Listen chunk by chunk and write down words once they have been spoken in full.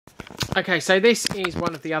Okay, so this is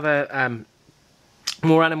one of the other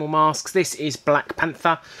more animal masks. This is Black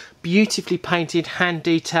Panther, beautifully painted, hand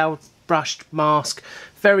detailed, brushed mask,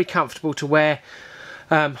 very comfortable to wear.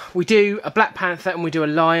 We do a Black Panther and we do a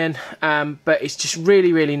lion, but it's just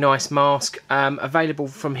really nice mask. Available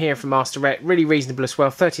from here from Master Rec, really reasonable as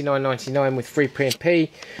well, $39.99 with free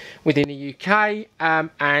P&P within the UK,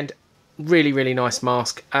 and really nice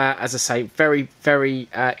mask. As I say, very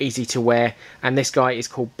easy to wear, and this guy is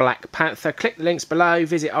called Black Panther. Click the links below,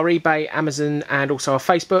 visit our eBay, Amazon and also our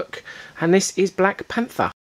Facebook, and this is Black Panther.